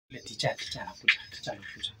Teacher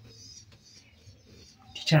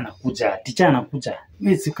anakuja.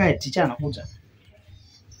 Mimi sikae, teacher anakuja.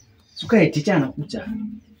 Teacher anakuja.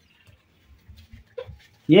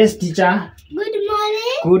 Yes, teacher. Good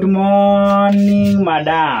morning. Good morning,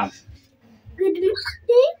 madam. Good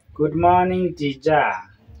morning. Good morning, teacher.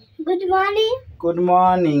 Good morning. Good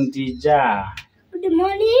morning, teacher. Good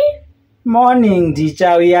morning. Morning,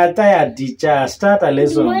 teacher. We are tired, teacher. Start a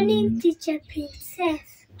lesson. Good morning, teacher Princess.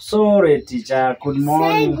 Sorry, teacher. Good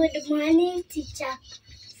morning. Say good morning, teacher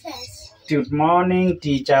Princess. Good morning,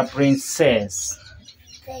 teacher Princess.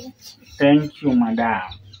 Thank you. Thank you, madam.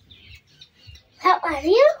 How are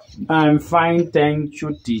you? I'm fine, thank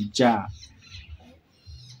you, teacher.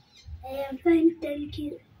 I am fine, thank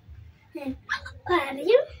you. And how are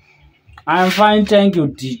you? I'm fine, thank you,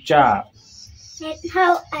 teacher. And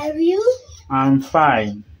how are you? I'm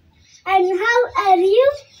fine. And how are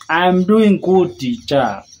you? I'm doing good,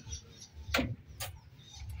 teacher.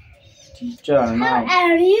 Teacher, How now.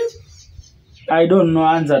 are you? I don't know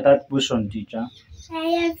answer that question, teacher. I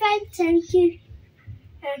am fine, thank you.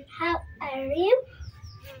 And how are you?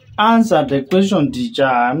 Answer the question, teacher.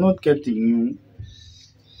 I'm not getting you.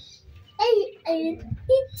 I eat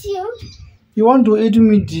you. You want to eat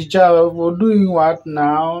me, teacher? For doing what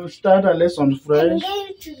now? Start a lesson I'm fresh.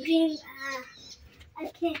 going to bring a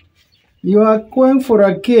cake. You are going for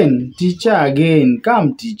a cane, teacher again.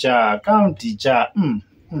 Come, teacher. Come, teacher.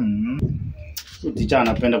 Teacher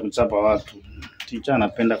anapenda kuchapa watu. Teacher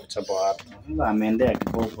anapenda kuchapa watu. Sasa ameendea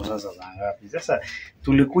kiboko sasa za ngapi? Sasa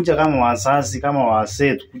tulikuja kama wazazi, kama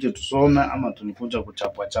wasee tukuje tusome ama tulikuja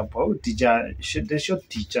kuchapwa chapwa. Oh, teacher, the short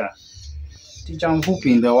teacher. Teacher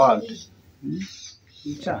mfupi in the world.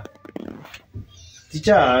 Teacher.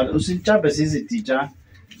 Teacher, usichape sisi teacher.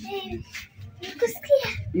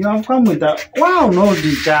 You have come with a wow, no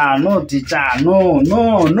teacher, no teacher, no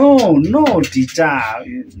teacher,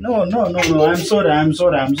 no. I'm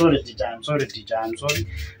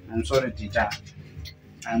sorry, teacher.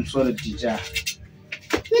 I'm sorry, teacher.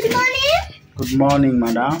 Good morning. Good morning,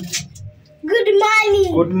 madam. Good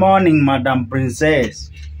morning. Good morning, Madam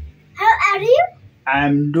Princess. How are you?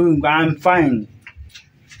 I'm fine.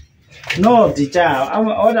 No, teacher.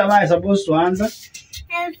 What am I supposed to answer?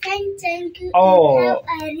 I'm fine, thank you. Oh, how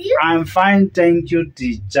are you? I'm fine, thank you,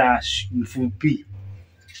 teacher Mfupi.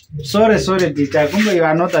 Sorry, teacher. Kumbe you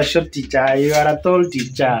are not a short teacher. You are a tall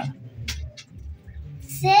teacher.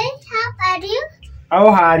 Say, how are you? How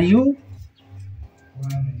are you?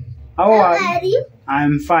 How are you?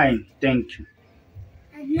 I'm fine, thank you.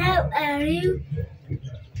 And how are you?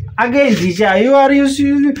 Again, teacher, you are used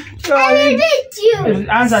to. I did you.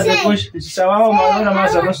 Answer the question. So, what am I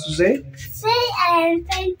supposed to say? Say, I am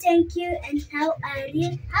fine, thank you. And how are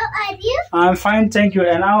you? How are you? I'm fine, thank you.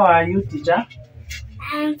 And how are you, teacher?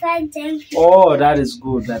 I'm fine, thank you. Oh, that is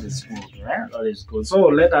good. Right? That is good. So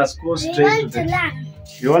let us go straight to the. Learn.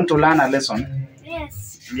 You want to learn a lesson?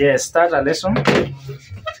 Yes. Yes. Start a lesson.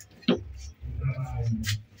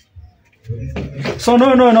 So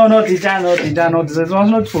no, teacher, no. This was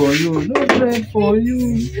not for you. Not for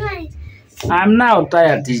you. Right. I'm now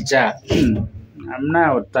tired, teacher.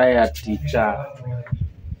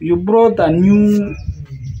 You brought a new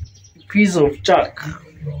piece of chalk.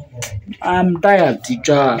 I'm tired,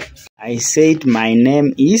 teacher. I said my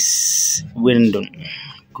name is Windon.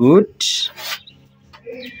 Good.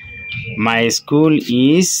 My school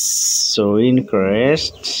is Soin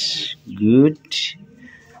Crest. Good.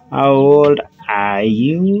 How old are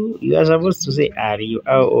you? You are supposed to say are you.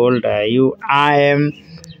 How old are you? I am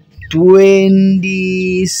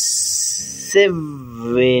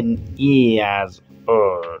 27 years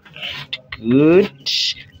old. Good.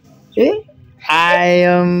 I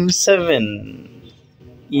am 7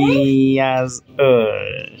 years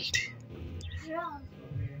old.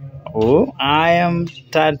 Oh, I am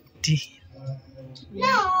 30.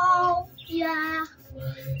 No, yeah.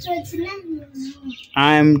 29.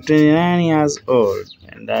 I'm 29 years old,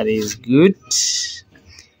 and that is good.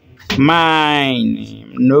 My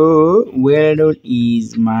name, no, Weldon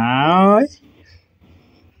is my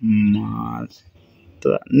mother.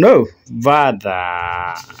 No,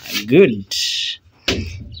 father. Good.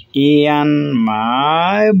 Ian,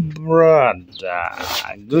 my brother.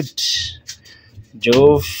 Good.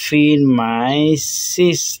 Jophine, my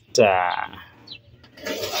sister.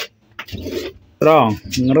 Wrong.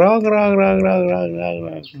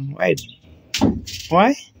 Wait.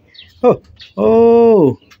 Why?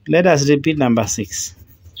 Oh. Let us repeat number 6.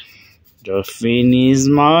 Jophine is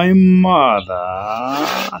my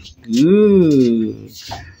mother. Good.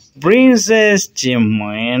 Princess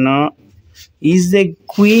Chimoeno is the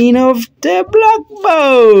queen of the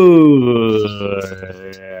blackboard.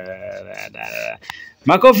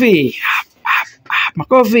 Makofi.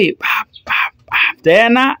 Makofi.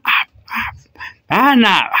 Tena.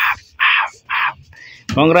 Anna.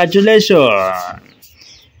 Congratulations.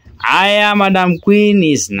 Aya, Madam Queen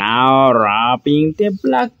is now rubbing the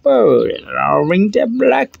blackboard.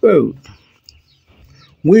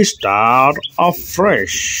 We start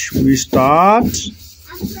afresh.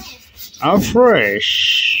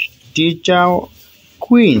 Teacher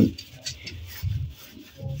Queen.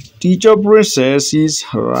 Teacher Princess is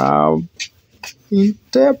rubbing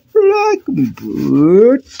the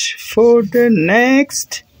blackboard for the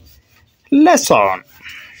next lesson.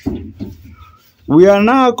 We are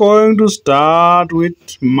now going to start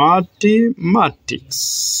with mathematics.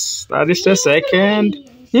 That is the second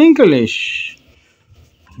English.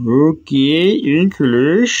 Okay,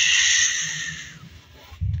 English.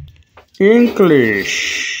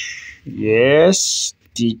 Yes,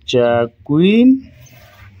 Teacher Queen.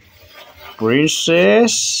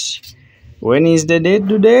 Princess. When is the date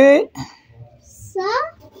today?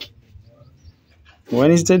 Sir?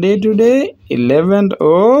 When is the date today? 11th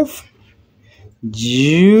of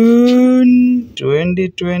June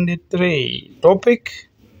 2023. Topic?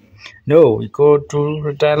 No, we go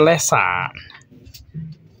to the lesson.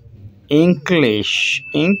 English.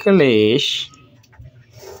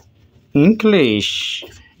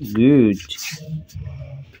 Good.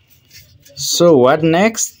 So what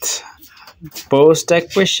next? Post a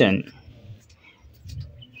question.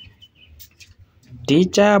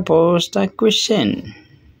 Teacher, post a question.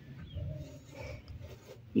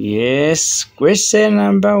 Yes, question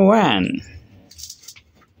number 1.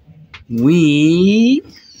 We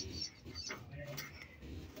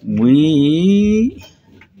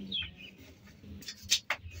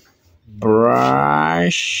brush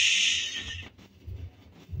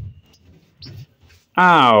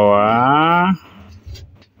our.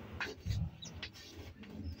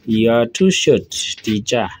 You are too short,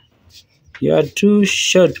 teacher. You are too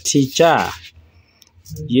short, teacher.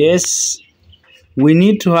 Yes, we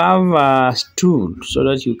need to have a stool so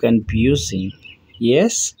that you can be using.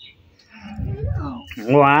 Yes?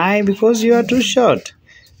 Why? Because you are too short.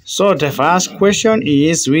 So the first question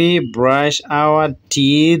is, we brush our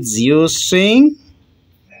teeth using.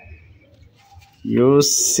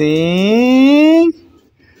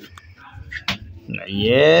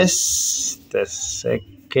 Yes. The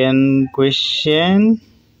second question.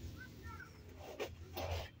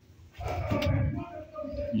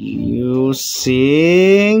 Using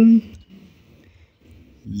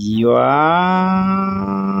your.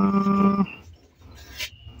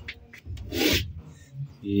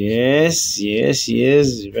 Yes,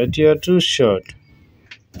 but you are too short.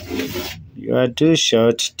 You are too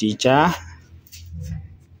short, teacher.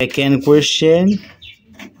 Second question.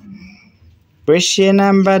 Question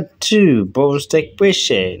number 2. Post a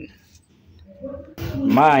question.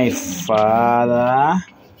 My father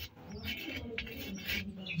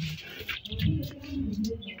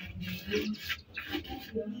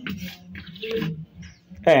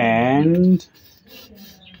and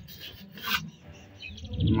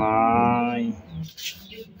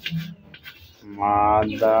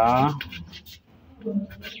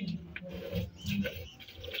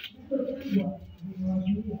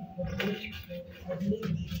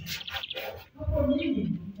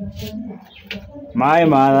my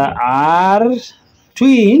mother are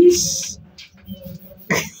twins.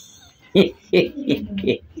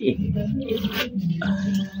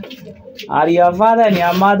 Are your father and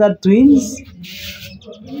your mother twins?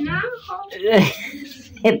 No.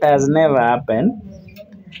 It has never happened.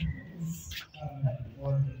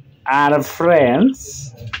 Are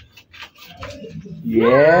friends?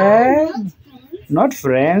 Yeah. Not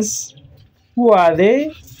friends. Who are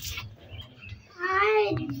they?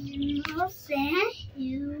 I will say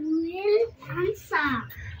you will answer.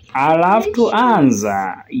 I'll have to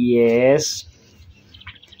answer. Yes.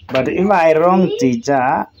 But if I wrong,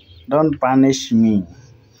 teacher, don't punish me.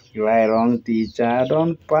 If I wrong, teacher,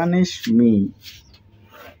 don't punish me.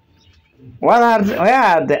 Where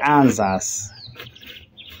are the answers?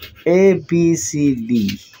 A, B, C,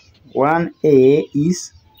 D. 1A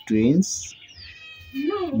is twins.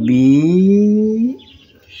 No. B,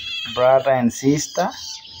 brother and sister.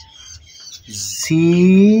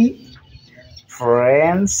 C,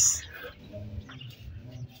 friends.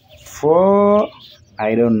 4,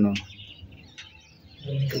 I don't know.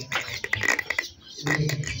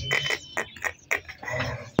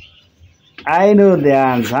 I know the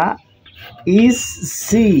answer is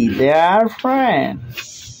C. They are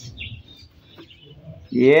friends.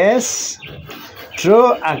 Yes.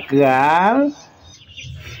 Draw a girl.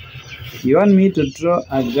 You want me to draw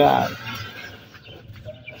a girl?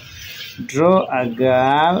 Draw a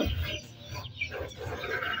girl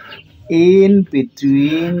in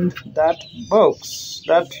between that box,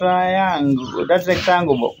 that triangle, that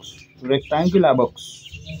rectangular box.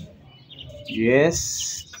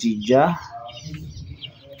 Yes, teacher.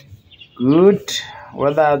 Good.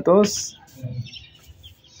 What are those?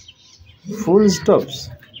 Full stops.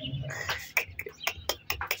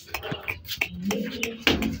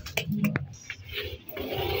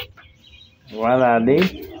 What are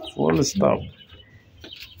they? Full stop.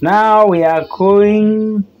 Now we are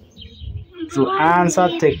going to answer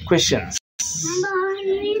the questions.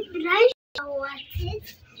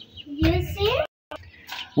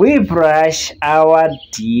 We brush our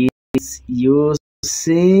teeth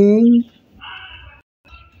using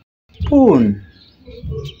spoon.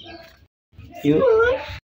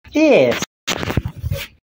 Yes.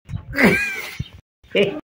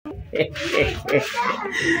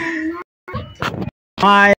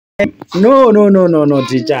 No,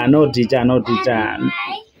 teacher, no, teacher.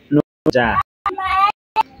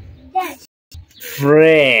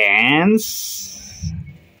 Friends.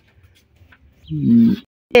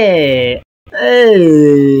 Yeah.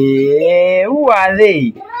 Hey, who are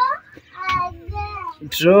they?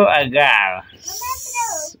 Draw a girl.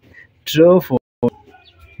 Draw for.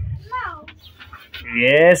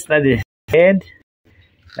 Yes, that is head.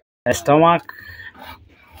 The stomach.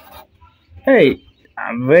 Hey,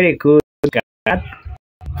 very good. Cat.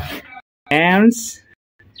 Hands.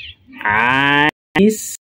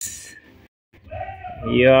 Eyes.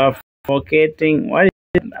 You're forgetting what is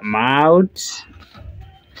it? Mouth.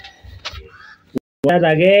 What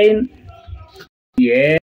again?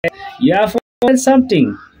 Yeah, you have forgotten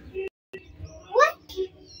something. What?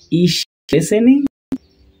 Is she listening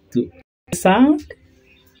to sound?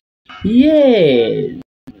 Yes.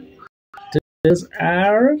 Those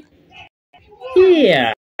are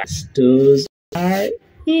ears. Those are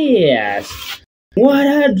ears. What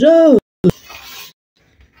are those?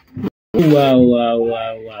 Wow.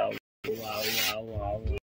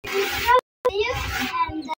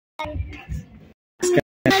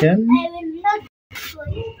 I will not for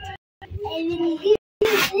it. I will give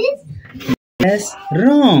you this. Yes,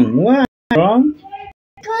 wrong. Why wrong?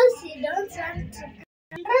 Because you don't want to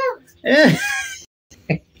come wrong.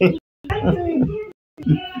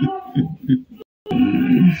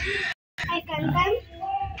 I can come.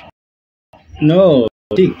 No.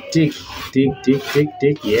 Tick.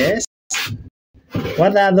 Yes.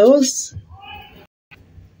 What are those?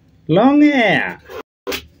 Long hair.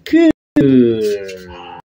 Good.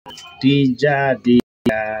 Teacher.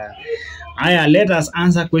 Aya, let us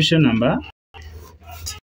answer question number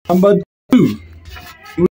 2.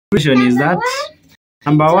 Which question is that?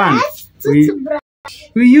 Number 1.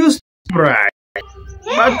 We use brush.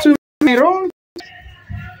 But to be wrong,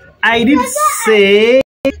 I did say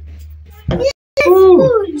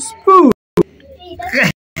spoon.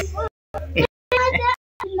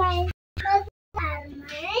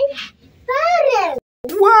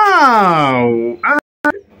 Wow,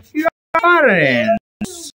 your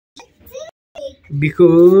parents.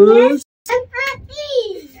 Because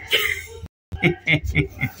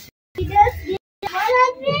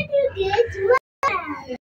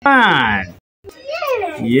one.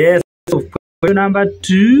 Yes. So question number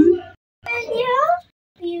 2.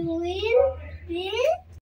 You will be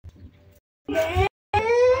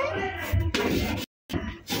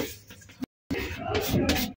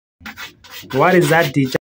What is that,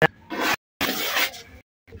 teacher?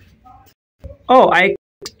 Oh, I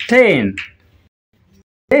 10.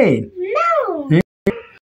 Hey. No. You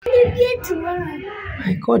get 1.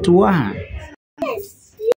 I got 1.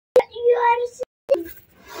 Yes. You are sitting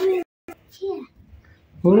here.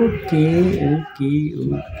 Okay.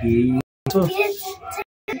 So,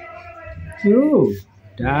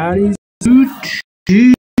 that is good.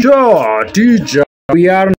 Teacher. We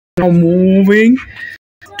are now moving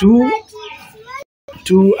to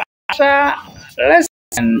other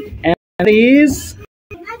lesson, and it is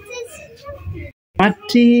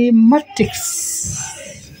mathematics.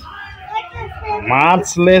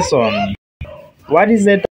 Maths lesson. What is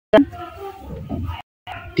it?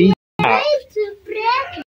 Teacher.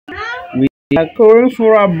 We are going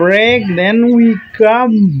for a break, then we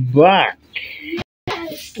come back.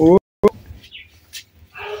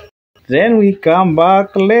 Then we come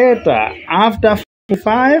back later after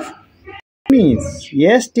 5 minutes.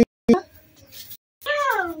 Yes, teacher?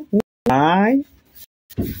 Why?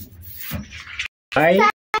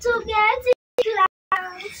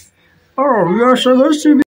 Oh, you're supposed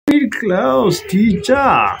to be close,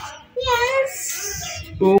 teacher. Yes.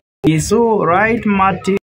 Okay, so write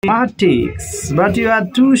mathematics, but you are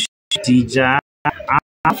too short, teacher. I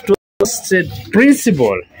have to set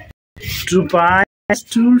principal to buy a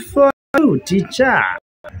stool for you, teacher.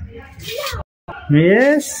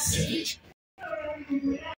 Yes.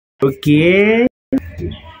 Okay.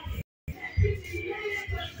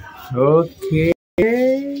 Okay.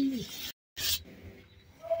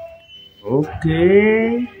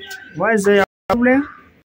 Okay. What is your problem?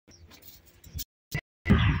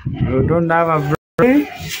 You don't have a brain?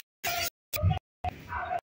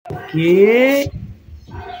 Okay.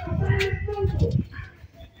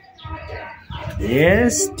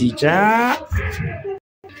 Yes, teacher.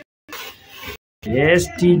 Yes,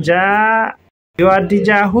 teacher. You are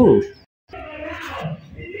teacher who?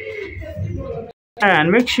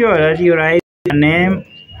 And make sure that you write your name.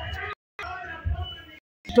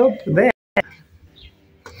 Stop there.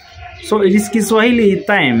 So it is Kiswahili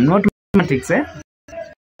time, not mathematics, eh?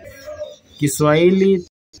 Kiswahili.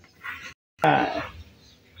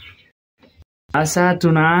 Asa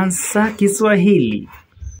tunaanza Kiswahili.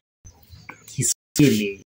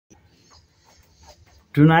 Kiswahili.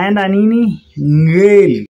 Tunaenda nini?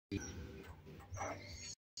 Ngeli.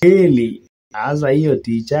 Ngeli. Asa hiyo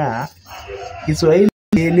teacher. Kiswahili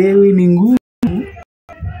elewi ni ngumu.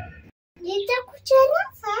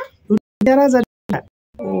 Nitakucharaza. Utacharaza.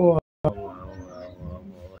 Oh.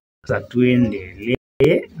 Sasa tuendelee.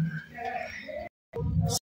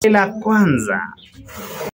 Swali la kwanza.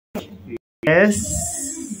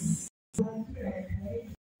 Yes.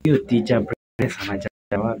 Hiyo teacher Princess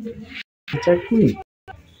anachacha wapi? Teacher Queen.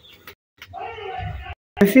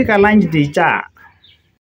 Fika lunch teacher.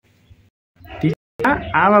 Teacher, I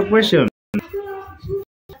have a question.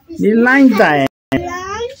 The lunch time.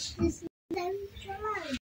 Lunch is time for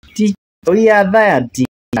lunch. Teacher, we are there,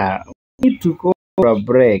 teacher. We need to go for a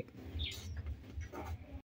break.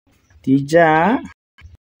 Teacher.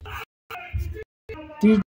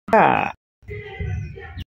 Teacher.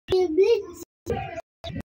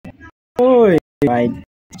 Oh, my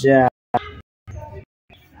teacher.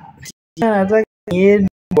 Nataka niende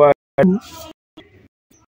kwa.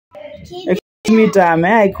 Excuse me, teacher,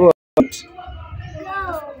 may I go out?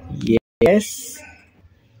 No. Yes.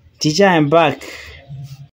 Teacher, I'm back.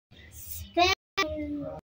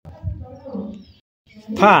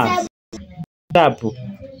 Pass. Kitabu.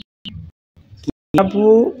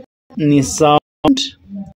 Kitabu ni sound.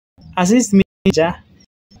 Assist me, teacher.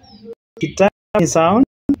 Kitabu ni sound.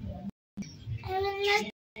 I will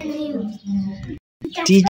not tell you.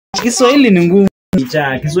 Teacher, Kiswahili ni ngumu,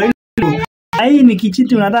 teacher. Kiswahili ni ngumu. Hii ni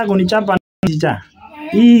kijiti unataka kunichapa teacher.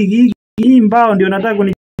 Hii mbao ndio unataka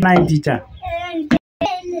kunichapa naye teacher.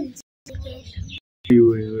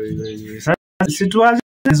 Sasa situazi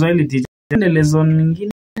Kiswahili teacher. Tuende lesson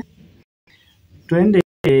nyingine. Tuende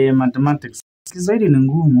mathematics. Kiswahili ni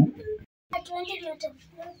ngumu.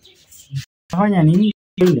 Fanya nini?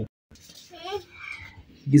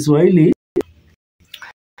 Kiswahili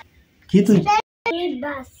kitu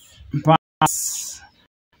pass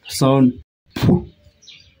sound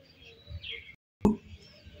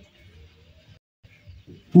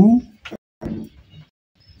u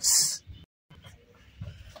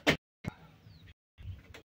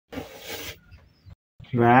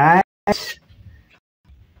right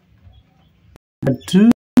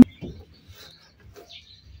two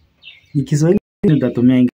ni Kiswahili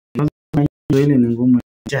utatumia Kiswahili ni ngumu.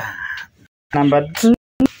 Number 2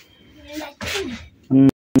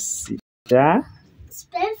 sita.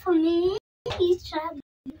 Spell for me.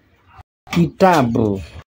 Kitabu.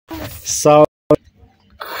 So,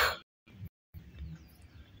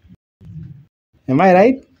 am I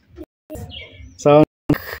right? So,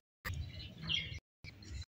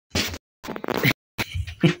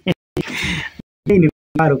 hii ni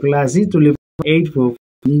bado klasi tulipo 8 for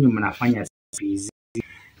nyinyi mnafanya busy.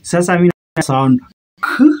 Sasa mimi na sound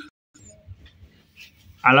k,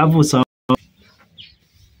 alafu sound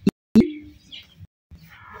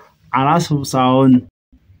alafu sound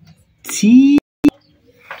t,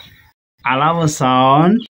 alafu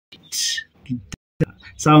sound t,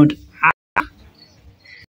 sound a,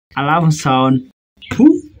 alafu sound p,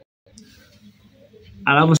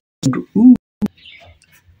 alafu sound u.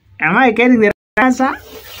 Am I getting the answer?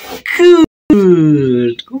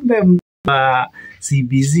 Good. Kumbe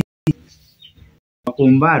CBC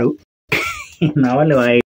wakumbaru na wale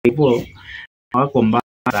wa hivyo wakumbaru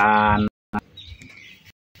sana.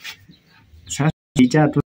 Sasa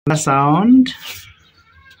teacher tuna sound.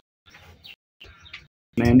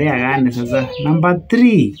 Naendea gani sasa? Number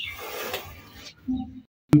 3.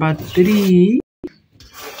 Number 3.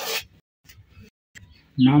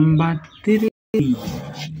 Number 3.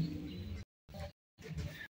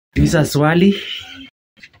 Lisa swali.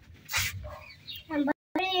 Number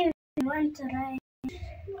 3, we want to write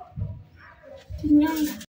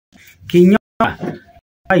Kinyonga. Kinyonga.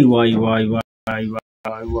 Why.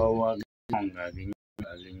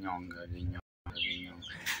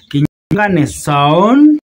 Kinyonga ni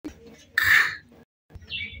sound.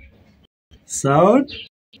 Sound.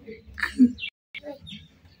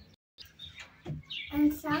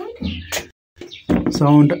 And sound?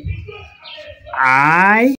 Sound.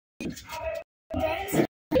 I.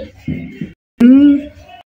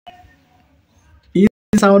 Is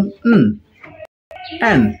sound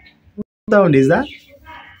N. What sound is that?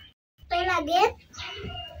 Play again.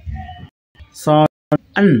 Sound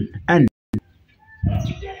N.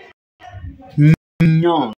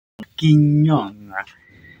 Kinyong. Kinyong.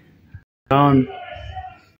 Sound.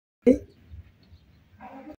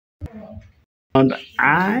 Sound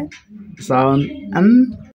I. Sound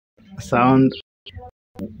N. Sound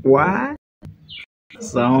Y.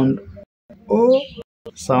 Sound O.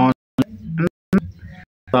 Sound N.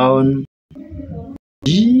 Sound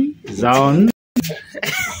G. Sound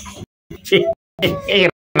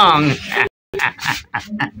wrong.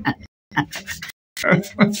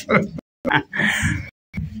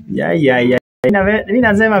 Yeah. Mimi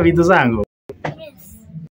nasema vitu zangu.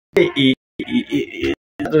 Yes.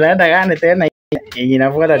 Tunaenda gani tena yenye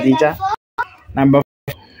inafuata teacher? Number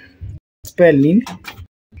 4. Spell nini?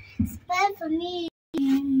 Spell for me.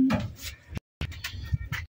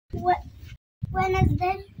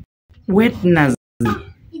 Wednesday. Wednesday.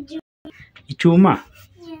 Ichuma.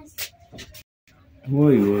 Yes.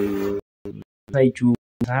 Woi. Sasa ichuma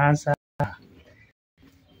sasa.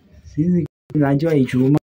 Sisi tunajua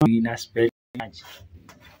ichuma ina spell aje.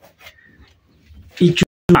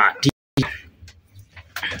 Ichuma.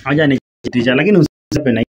 Haja ni teacher lakini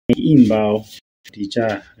usipe na imbao.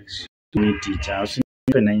 Teacher. Ni teacher.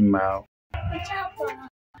 Usipe na imbao.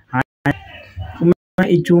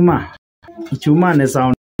 Ichuma. Ichuma ni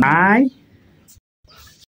sound I.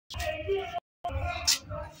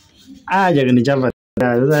 Aja kani chapa.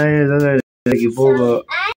 Sasa kifogo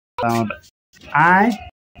sound I.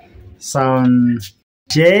 Sound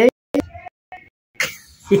J.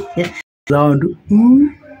 Sound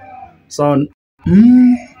U. Sound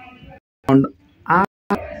sound A.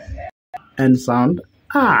 And sound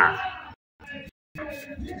R.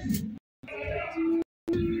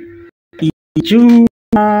 Ichuma.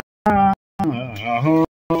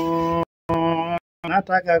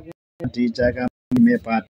 Nataka teacher kama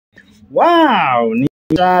nimepata. Wow, ni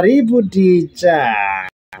karibu teacher.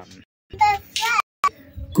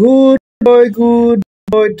 Good boy,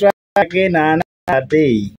 try again another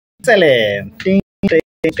day. Excellent. Ting.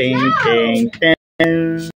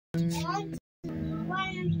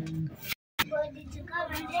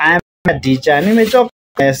 I'm a teacher. Nimechoka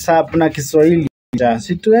hesabu na Kiswahili.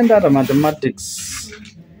 Si tuenda hata mathematics.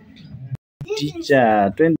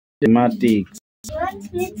 Teacher, tuende mathematics. You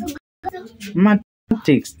want me to go to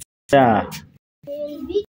Mathematics, teacher.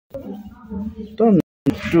 baby? Don't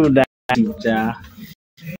do that, teacher.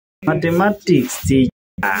 Mathematics, teacher.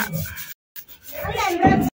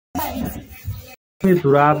 To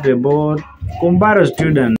wrap the board. Compare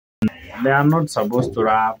students. They are not supposed to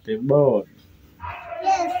wrap the board.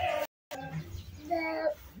 Yes.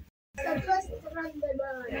 The first run the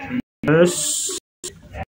board. Yes.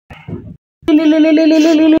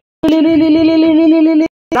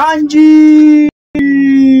 Lanji!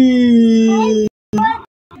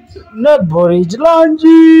 Not porridge, lunch.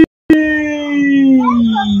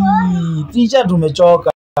 Teacher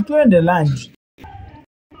tumechoka. Tuende lunch.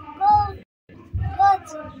 Go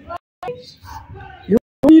to lunch. You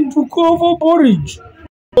need to cover porridge.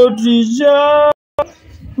 Teacher.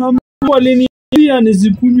 Mama aliniambia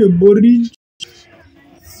nisikunywe porridge.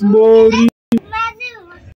 Porridge.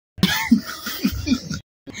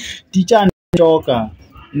 Teacher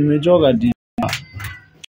nimechoka teacher.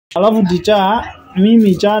 Alafu teacher,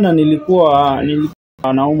 mimi jana nilikuwa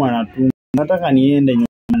nauma na tumbo. Nataka niende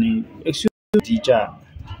nyumbani. Excuse me teacher.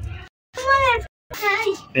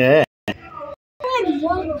 Eh.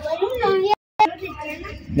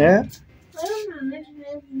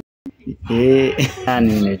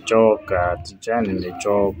 Nimechoka teacher,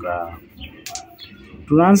 nimechoka.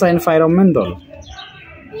 Tunaanza environmental.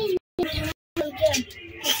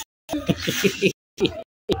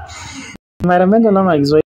 Environmental ama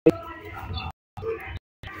Kiswahili?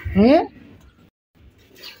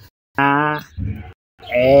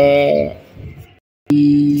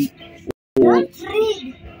 Don't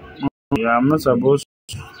read. Yeah, I'm not supposed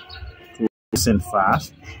to. listen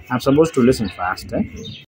fast. I'm supposed to listen fast, eh?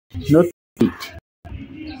 Not eat.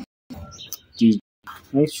 Teacher.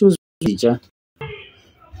 Excuse me, teacher.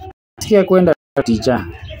 Sikia kwenda teacher.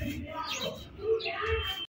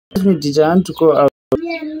 Excuse me, teacher. I want to go out.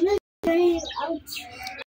 Yeah, not going out.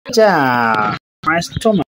 Teacher. My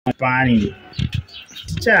stomach is burning.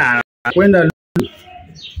 Teacher. Kwenda.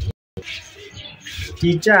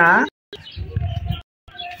 Teacher.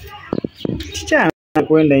 Teacher.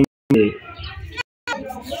 Kwenda nje.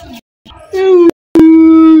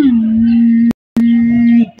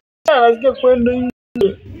 Nasikia kwenda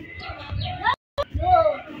nje.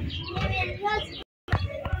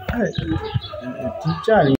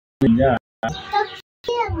 Teacher ni njaa.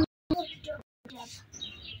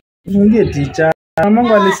 Mungie teacher.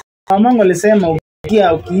 Mamangu alisema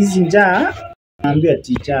ukihisi njaa unaambia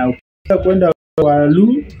teacher. Ukitaka kwenda kwa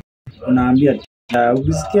lu unaambia teacher.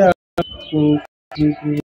 Ukisikia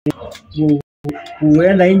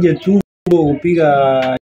kuenda nje tu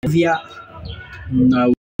kupiga vya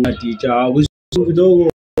na teacher.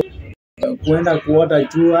 Kidogo kuenda kuota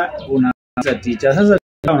jua unaanza teacher. Sasa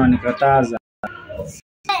unanikataza.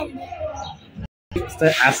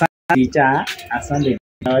 Asante teacher, asante.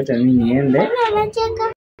 Acha mimi niende.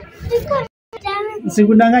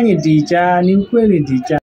 Sikudanganye teacher, ni ukweli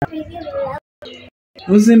teacher.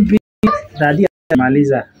 Usimpigie dadi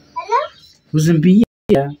amaliza. Usimpigie.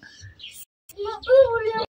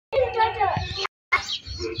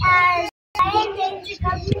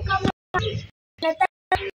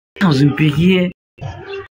 Usimpigie.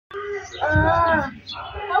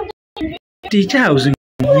 Teacher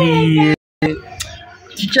usimpigie.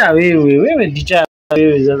 Teacher wewe teacher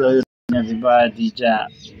wewe sasa wewe unazibaa teacher.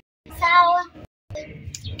 Sawa.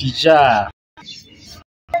 Teacher.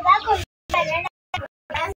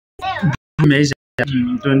 Meisha.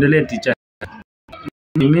 Tuendelee teacher.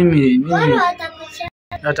 Mimi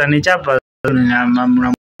atanichapa na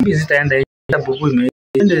mama sitaenda buku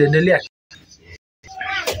imeendelea.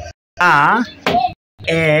 A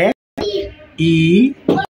E I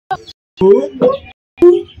U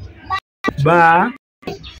Ba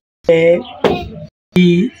E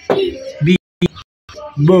I B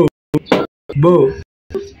Bo Bu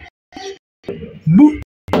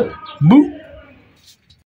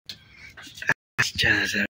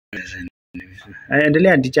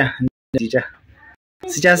endelea teacher.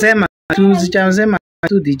 Sichasema tu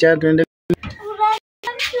teacher tuendelee.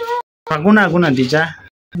 Hakuna teacher.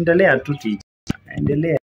 Endelea tu teacher.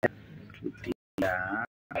 Endelea tu teacher.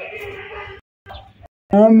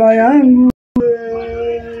 Mama yangu.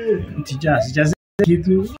 Teacher, sichasema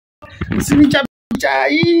kitu. Usinichape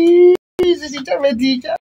chai. Usinichape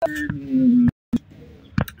teacher.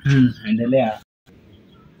 Endelea.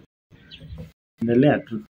 Endelea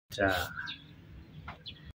tu teacher.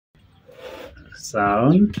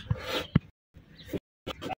 Sound.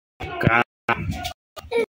 Ka.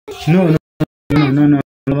 No.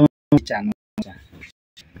 Teacher.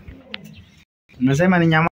 Unasema ni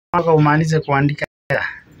nyama wako umalize kuandika.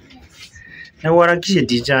 Na uharakishe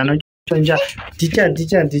teacher. No njaa. Teacher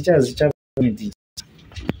zichape teacher.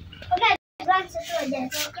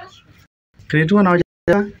 Grade 1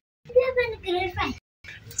 hawajatoka?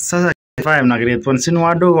 Sasa grade 5 na grade 1 sini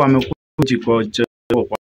wadogo wamekuja kwa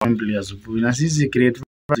assembly asubuhi na sisi grade 5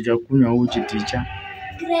 tujakunywa uji teacher.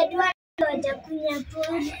 Grade 1 hawajakunywa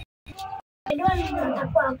pombe. Grade 1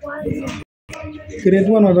 watakuwa kwanza. Grade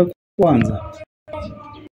 1 watakuwa kwanza.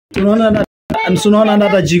 Tunaona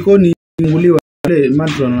hata jikoni funguliwa ile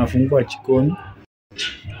matron anafungua jikoni.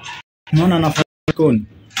 Unaona anafungua jikoni.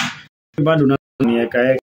 Bado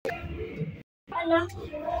unaniweka.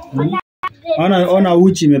 Ona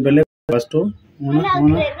uchi imepeleka kwa store.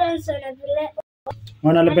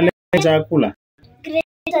 Ona lepeleka chakula. Grade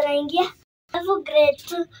anaingia. Alafu grade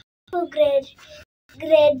 2, alafu grade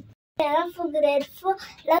 4, alafu grade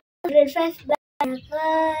 5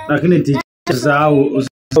 Lakini teacher zao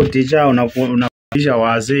teacher unafundisha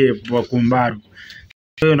wazee wa kumbaru.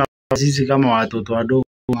 Wewe unafundisha sisi kama watoto wadogo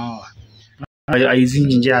hawa.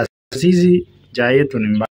 Haizingi njaa. Sisi njaa yetu ni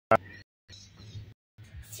mbaya.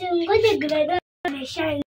 Ngoja grade 1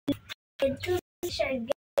 ameshaingia. Grade 2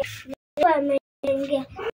 ameshaingia. Ameingia.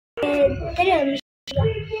 3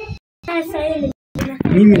 ameshaingia. Sasa hivi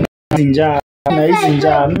mimi naizi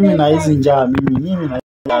njaa. Mimi naizi njaa.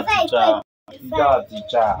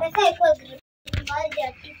 Teacher.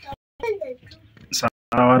 Sawa,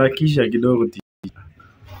 harakisha kidogo teacher.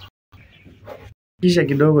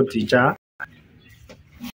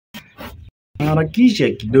 Harakisha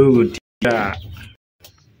kidogo teacher.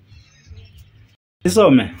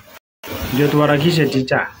 Nisome. Ndio tuharakishe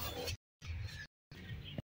teacher.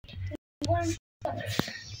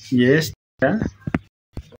 Yes.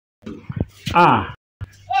 A.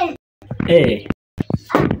 E.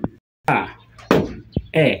 A.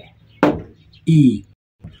 E. I.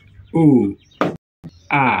 U.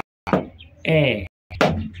 A. E.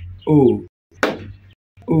 O.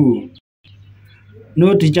 U.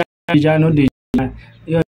 No teacher, no teacher.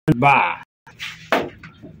 Ba.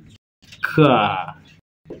 K.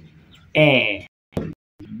 E.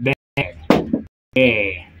 B.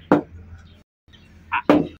 E.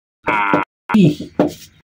 A. I.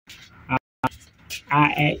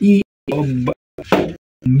 A. E. O.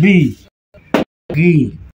 B.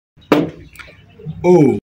 G.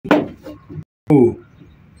 O. O.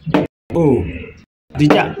 O.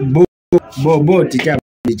 Teacher, bo. Bo. Teacher,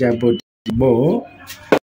 bo.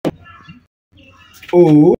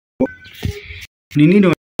 O. Nini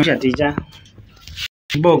ndo teacher?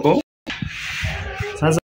 Boko.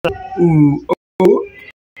 Sasa U. O.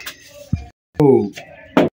 O.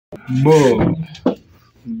 Bo.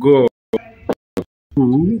 Go.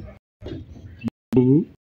 U. Bu.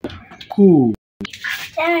 Ku.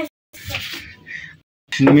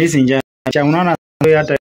 Nimesinja. Unaona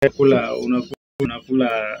hata kula unakula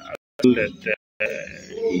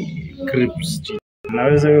crips.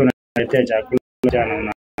 Naweza wewe unaletea chakula jana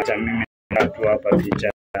unaacha mimi watu hapa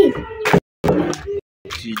teacher.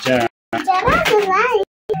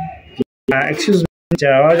 Excuse me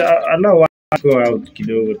teacher, allow go out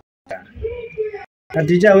kidogo. Na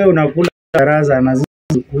teacher wewe unakula darasa na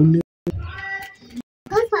zikuli.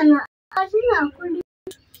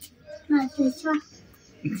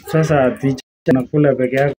 Sasa teacher nakula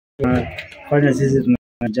peke yako fanya sisi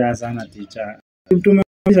tunajaa sana teacher.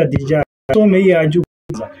 Tumemaliza teacher. Some hii ajua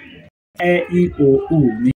kwanza. E I O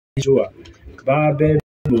U ni jua. Babe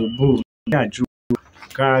bubu najua.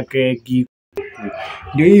 Kake ki.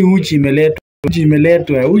 Ndio hii uji imeletwa.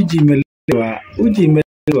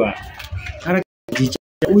 Haraka teacher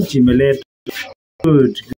uji imeletwa.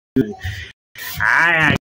 Good.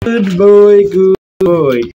 Aya, good boy.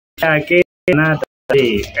 Kake na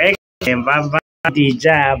tade. Baba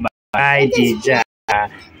teacher, bye teacher.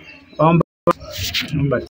 Omba.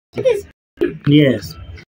 Yes.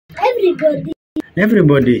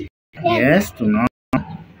 Everybody. Yes, to know.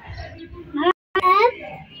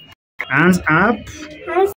 Hands up.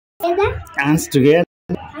 Hands together.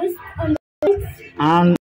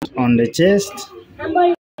 Hands on the chest.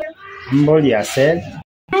 Humble yourself.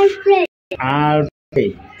 I'll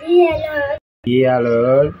pray. Dear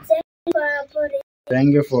Lord.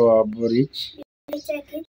 Thank you for our porridge.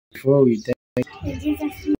 Before we take it,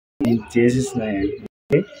 in Jesus' name.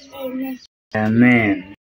 Okay?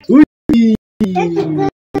 Amen. Uji.